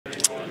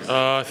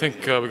I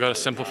think we got to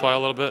simplify a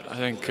little bit. I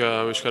think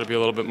we just got to be a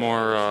little bit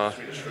more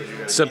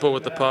simple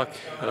with the puck,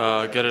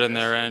 get it in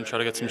their end, try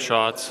to get some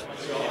shots,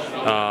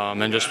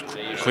 and just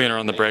cleaner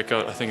on the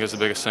breakout, I think is the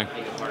biggest thing.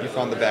 You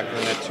found the back of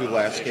the net too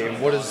last game.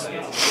 What has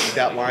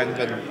that line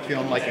been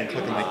feeling like and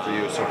clicking like for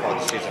you so far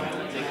this season?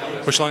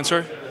 Which line,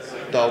 sorry?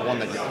 The one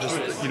that the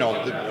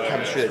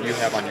chemistry that you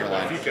have on your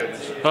line.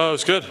 It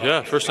was good.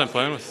 Yeah, first time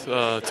playing with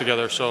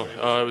together, so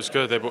it was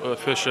good.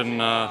 Fish and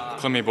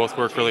Clemmy both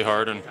worked really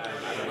hard, and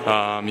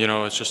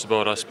it's just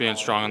about us being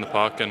strong on the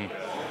puck and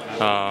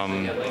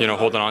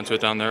holding on to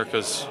it down there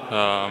because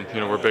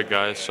we're big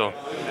guys. So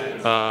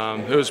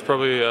it was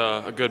probably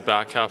a good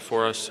back half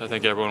for us. I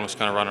think everyone was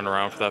kind of running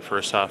around for that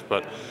first half,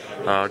 but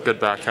good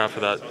back half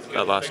of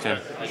that last game.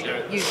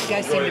 You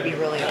guys seem to be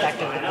really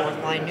effective at the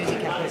fourth line. Newsy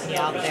kept pushing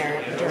out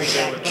there during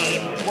that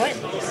game. What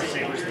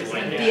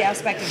the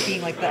aspect of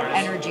being like the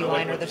energy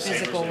line or the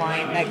physical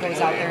line that goes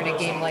out there in a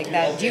game like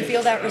that? Do you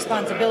feel that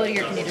responsibility,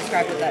 or can you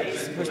describe what that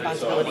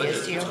responsibility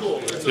is to you?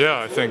 Yeah,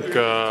 I think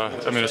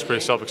it's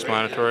pretty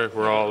self-explanatory.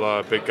 We're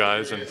all big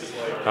guys, and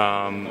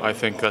I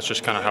think that's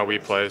just kind of how we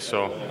play.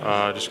 So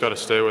just got to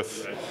stay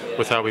with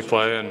how we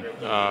play and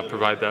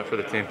provide that for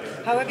the team.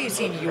 How have you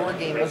seen your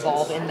game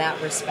evolve in that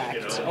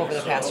respect over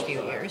the past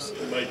few years?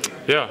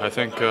 Yeah, I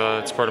think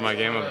it's part of my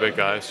game. I'm a big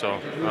guy, so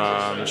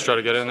just try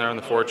to get in there on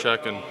the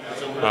forecheck and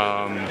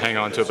hang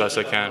on to it best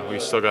I can. We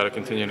still got to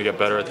continue to get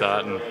better at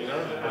that, and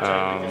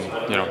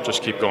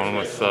just keep going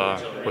with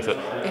it.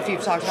 If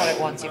you've talked about it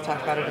once, you've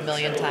talked about it a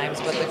million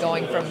times, but the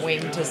going from wing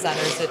to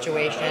center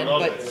situation,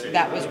 but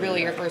that was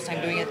really your first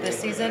time doing it this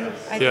season,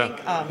 I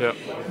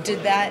think.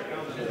 Did that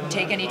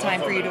take any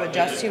time for you to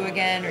adjust to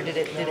again, or did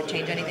it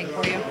change anything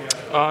for you?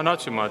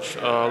 Not too much.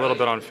 A little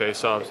bit on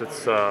face-offs.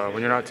 It's when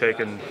you're not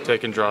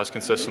taking draws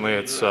consistently,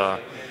 it's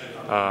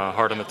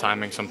hard on the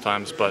timing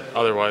sometimes, but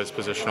otherwise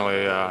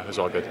positionally is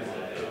all good.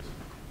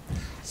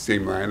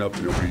 Same lineup.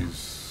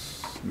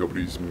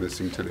 Nobody's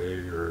missing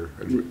today, or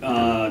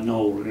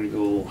no, we're gonna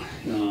go.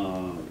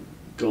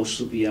 Ghost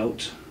will be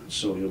out,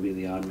 so he'll be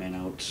the odd man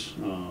out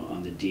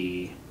on the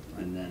D,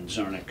 and then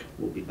Zarnik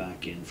will be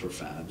back in for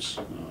Fabs.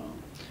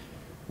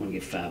 Want to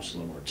give Fabs a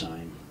little more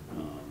time,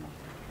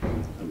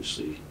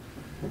 obviously,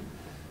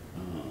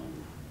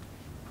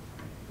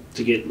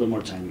 to get a little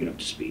more time to get up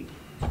to speed.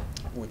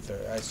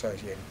 I saw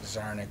you had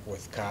Zarnik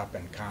with Kopp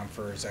and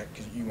Comfer. Is that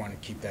because you want to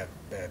keep the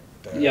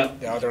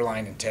other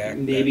line intact?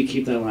 Maybe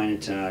keep that line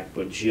intact,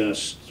 but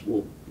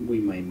we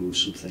might move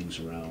some things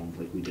around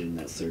like we did in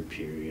that third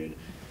period.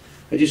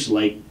 I just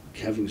like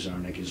having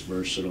Zarnik. Is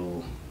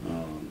versatile.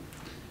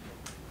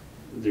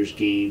 There's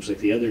games like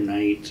the other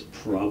night,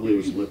 probably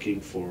was looking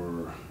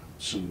for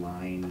some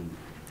line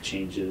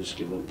changes,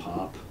 give a little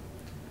pop,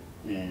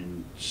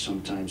 and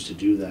sometimes to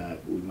do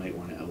that we might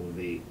want to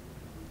elevate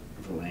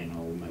Valeno,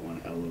 we might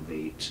want to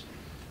elevate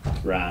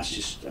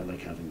Ras. I like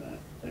having that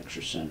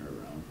extra center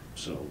around,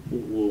 so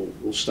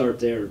we'll start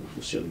there.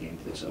 We'll see how the game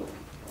plays out.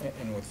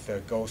 And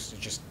with Ghost,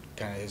 it's just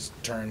kind of his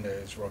turn to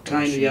his rotation.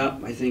 Kind of, yeah.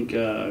 I think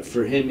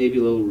for him maybe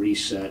a little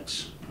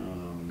reset.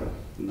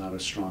 Not a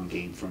strong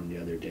game from the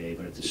other day,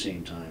 but at the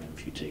same time,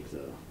 if you take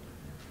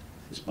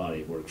his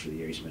body of work for the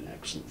year, he's been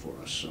excellent for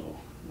us. So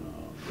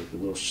with a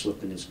little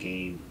slip in his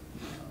game,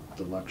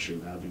 the luxury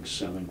of having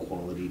 7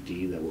 quality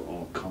D that we're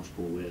all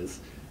comfortable with,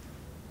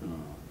 a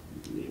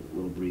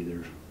little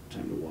breather,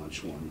 time to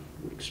watch one.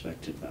 Would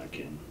expect it back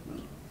in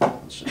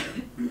on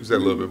Saturday. Was that a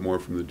little bit more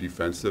from the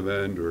defensive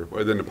end, or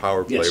then the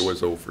power play was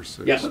 0 for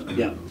 6?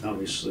 Yeah.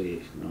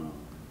 Obviously,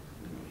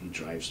 he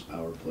drives the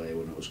power play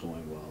when it was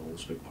going well. It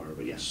was a big part,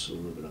 but yes, a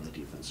little bit on the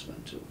defensive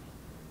end too.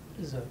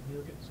 You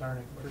look at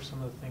Zarnik, what are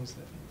some of the things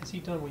has he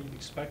done what you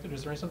expected, or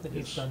is there something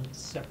he's done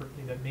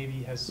separately that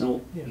maybe has...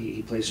 No,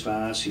 he plays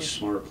fast, he's a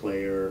smart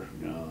player,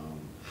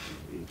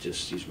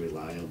 he's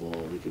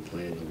reliable, he can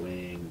play in the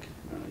wing,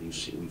 you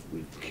see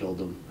we've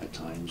killed him at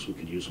times, we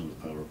could use him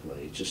with power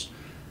play. He's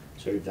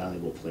a very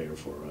valuable player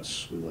for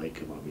us. We like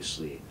him,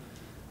 obviously,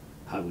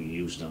 how we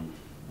used him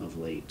of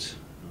late,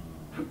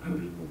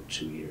 maybe over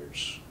 2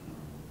 years.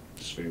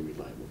 Just a very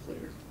reliable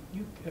player.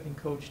 You having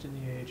coached in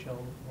the AHL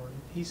before,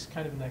 he's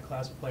kind of in that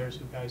class of players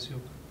who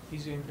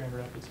he's in Grand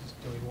Rapids, he's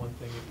doing one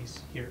thing if he's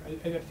here.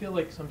 I feel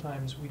like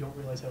sometimes we don't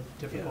realize how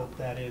difficult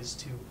that is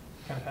to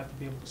kind of have to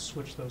be able to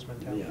switch those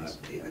mentalities.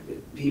 Yeah,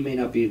 he may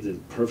not be the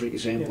perfect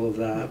example of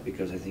that,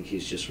 because I think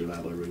he's just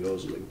reliable everywhere he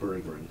goes. Like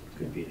Berggren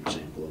could be an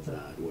example of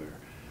that, where,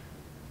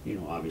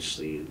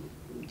 obviously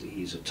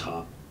he's a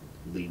top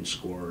leading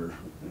scorer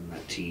in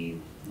that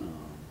team,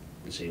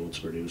 is able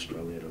to produce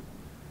probably at a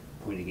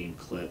point-a-game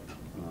clip.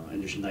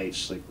 And there's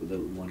nights like the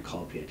one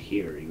call-up he had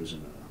here, he was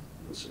in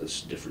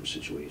a different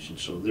situation.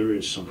 So there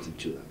is something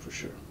to that for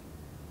sure.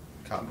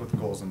 Kopp with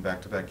goals in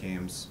back-to-back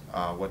games.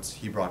 What's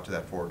he brought to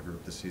that forward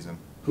group this season?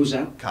 Who's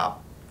that?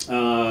 Kopp.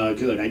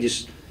 Good.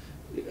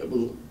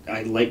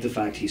 I like the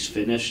fact he's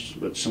finished,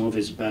 but some of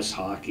his best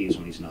hockey is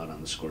when he's not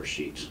on the score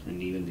sheet.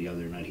 And even the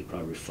other night, he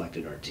probably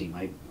reflected our team.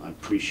 I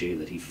appreciate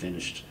that he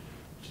finished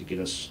to get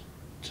us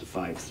to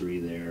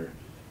 5-3 there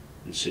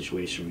in a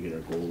situation where we get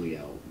our goalie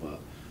out. But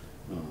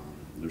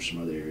there's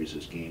some other areas of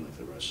his game like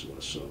the rest of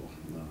us. So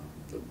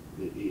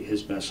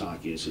his best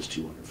hockey is his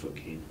 200-foot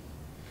game.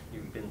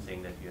 You've been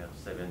saying that you have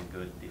 7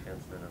 good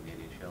defensemen of the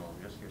NHL.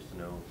 I'm just curious to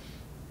know,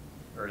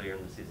 earlier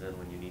in the season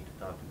when you need to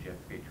talk to Jeff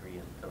Petrie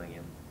and telling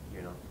him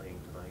you're not playing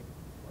tonight,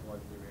 what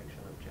was the reaction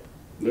of Jeff?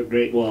 They're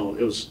great. Well,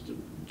 it was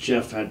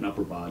Jeff had an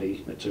upper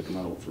body that took him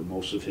out for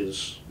most of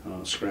his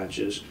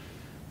scratches,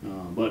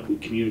 but we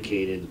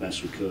communicated the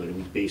best we could, and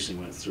we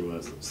basically went through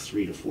a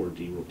 3 to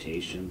 4D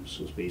rotation.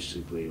 So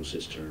it was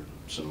his turn.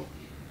 So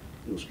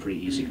it was a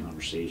pretty easy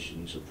conversation.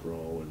 He's a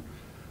pro, and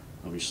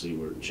obviously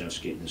we're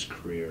just getting his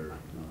career.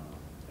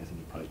 I think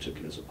he probably took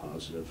it as a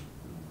positive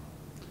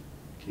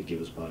to give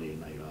his body a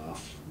night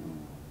off.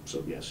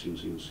 So yes, he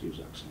was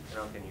excellent. And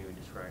how can you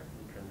describe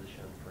the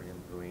transition for him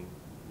going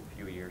a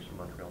few years from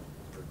Montreal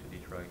to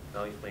Detroit?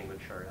 Now he's playing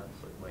with Charlotte,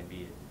 so it might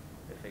be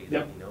a phase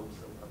that he knows.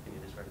 So how can you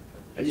describe the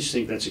transition? I just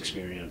think that's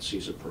experience.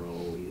 He's a pro.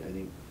 I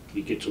think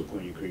you get to a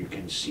point in your career you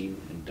kind of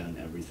seen and done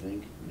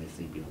everything, and I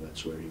think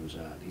that's where he was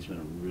at. He's been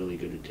a really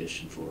good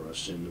addition for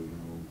us in the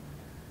room.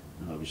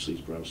 Obviously,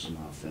 he's brought us some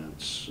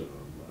offense,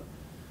 but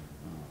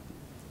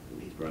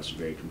he's brought us a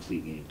very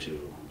complete game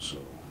too. So,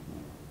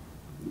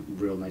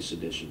 real nice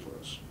addition for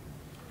us.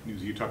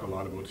 You talk a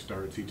lot about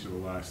starts. Each of the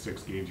last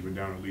 6 games, you've been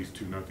down at least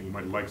 2-0. You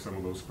might like some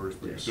of those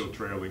first, but Yes. you're still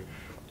trailing.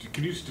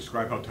 Can you just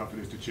describe how tough it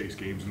is to chase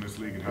games in this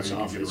league and how It's you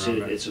can awful. get around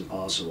that? It's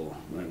impossible.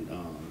 And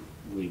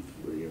we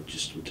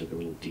took a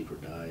little deeper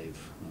dive.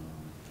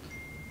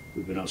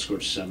 We've been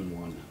outscored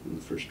 7-1 in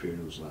the first period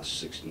of those last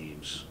 6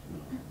 games.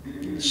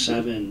 The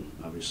 7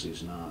 obviously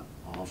is not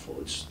awful.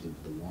 It's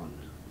the 1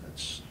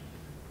 that's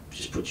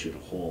just puts you in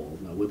a hole.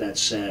 Now, with that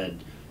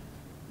said,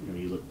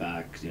 you look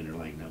back, the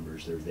underlying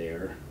numbers, they're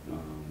there.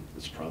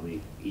 It's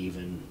probably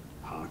even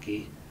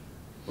hockey,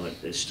 but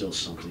it's still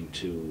something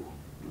to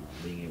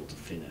being able to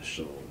finish.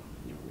 So,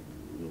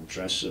 we'll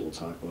address it, we'll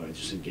talk about it. I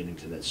just think getting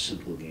to that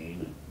simple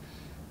game.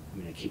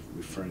 I keep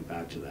referring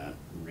back to that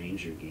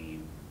Ranger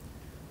game.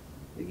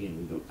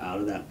 Again, we go out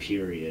of that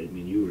period.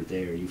 You were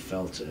there, you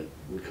felt it.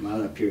 We come out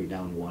of that period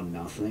down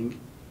 1-0,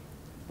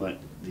 but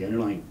the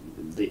underlying,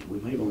 we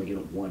might have only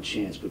given up 1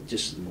 chance, but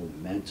just the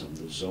momentum,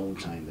 the zone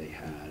time they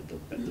had,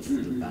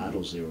 the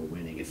battles they were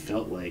winning, it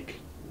felt like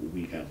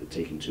we got it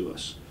taken to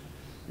us.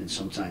 And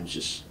sometimes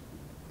just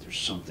there's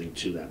something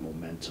to that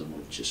momentum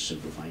of just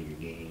simplifying your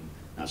game,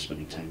 not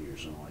spending time in your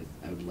zone.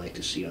 I would like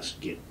to see us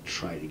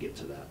try to get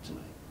to that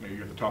tonight.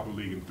 You're at the top of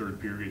the league in third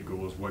period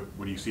goals. What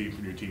do you see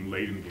from your team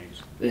late in the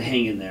games? They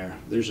hang in there.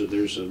 There's a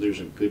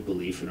good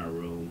belief in our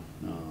room.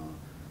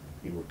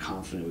 We're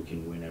confident we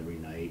can win every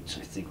night.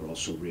 I think we're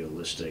also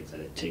realistic that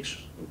it takes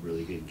a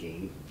really good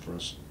game for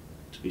us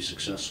to be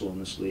successful in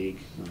this league.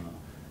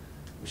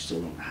 We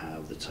still don't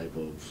have the type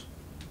of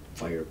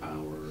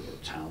firepower or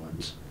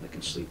talent that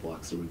can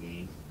sleepwalk through a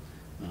game.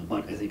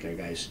 But I think our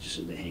guys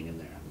they hang in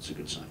there. It's a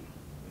good sign.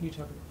 When you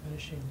talk about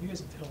finishing, you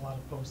guys have hit a lot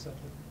of posts up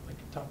like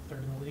top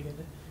third in the league. And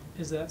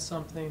is that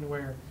something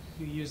where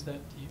you use that,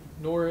 do you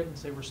ignore it and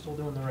say we're still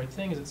doing the right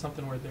thing? Is it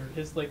something where there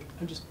is when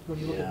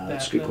you look at that?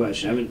 That's a good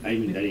question. I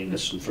think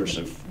this is the first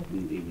I've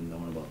even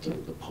known about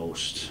the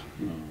post.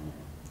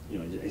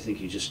 I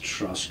think you just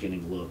trust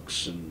getting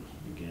looks, and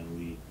again,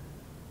 we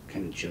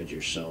kind of judge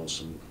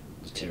ourselves and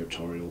the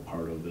territorial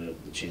part of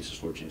it, the chances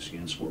for, chances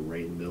against. We're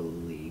right in the middle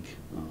of the league.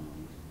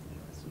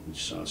 We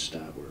saw a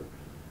stat where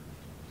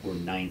we're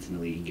 9th in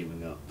the league in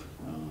giving up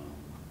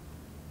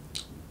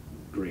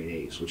grade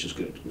A's, which is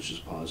good, which is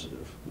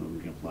positive. We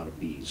get a lot of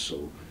B's.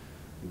 So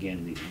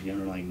again, the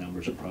underlying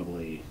numbers are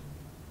probably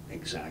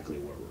exactly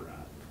where we're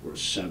at. We're a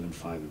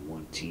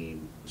 7-5-1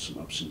 team, some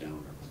ups and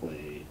downs in our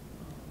play,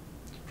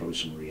 probably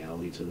some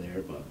reality to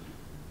there, but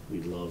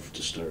we'd love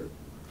to start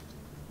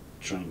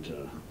trying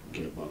to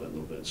get above it a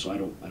little bit. So I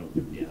don't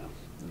really know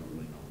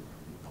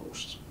the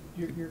posts.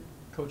 You're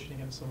coaching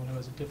against someone who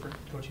has a different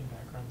coaching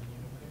background than you.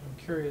 I'm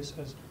curious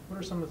what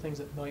are some of the things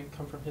that might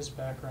come from his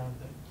background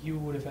that you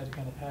would have had to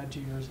kind of add to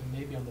yours, and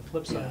maybe on the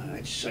flip side? Yeah,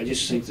 I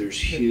just think there's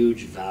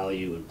huge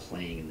value in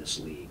playing in this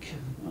league.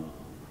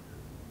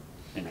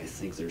 And I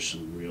think there's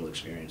some real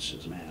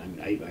experiences. Man,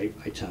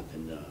 I tap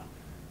into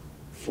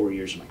 4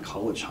 years of my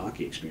college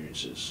hockey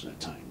experiences at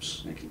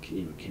times. I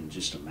can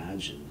just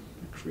imagine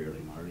a career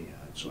like Marty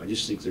had. So I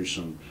just think there's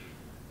some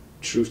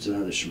truth to that.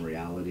 There's some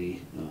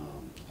reality.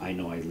 I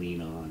know I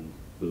lean on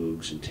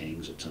Boogs and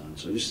Tangs a ton.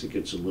 So I just think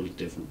it's a little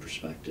different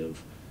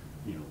perspective.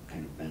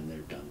 Kind of been there,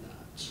 done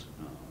that.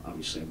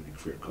 Obviously, I'm a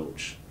career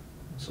coach,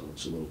 so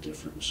it's a little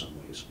different in some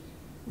ways.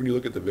 When you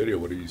look at the video,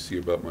 what do you see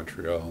about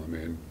Montreal?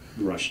 The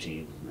rush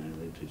team,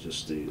 man, it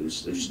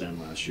was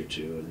them last year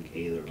too. I think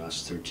 8 of their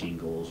last 13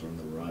 goals were in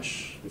the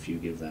rush. If you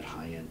give that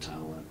high-end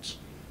talent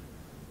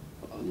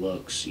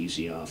looks,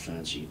 easy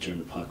offense, you turn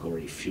the puck over,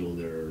 you fuel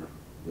their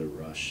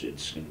rush,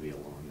 it's going to be a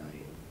long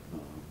night.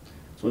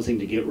 It's one thing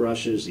to get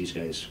rushes. These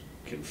guys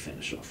can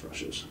finish off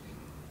rushes.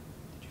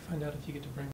 Did you find out if you get to bring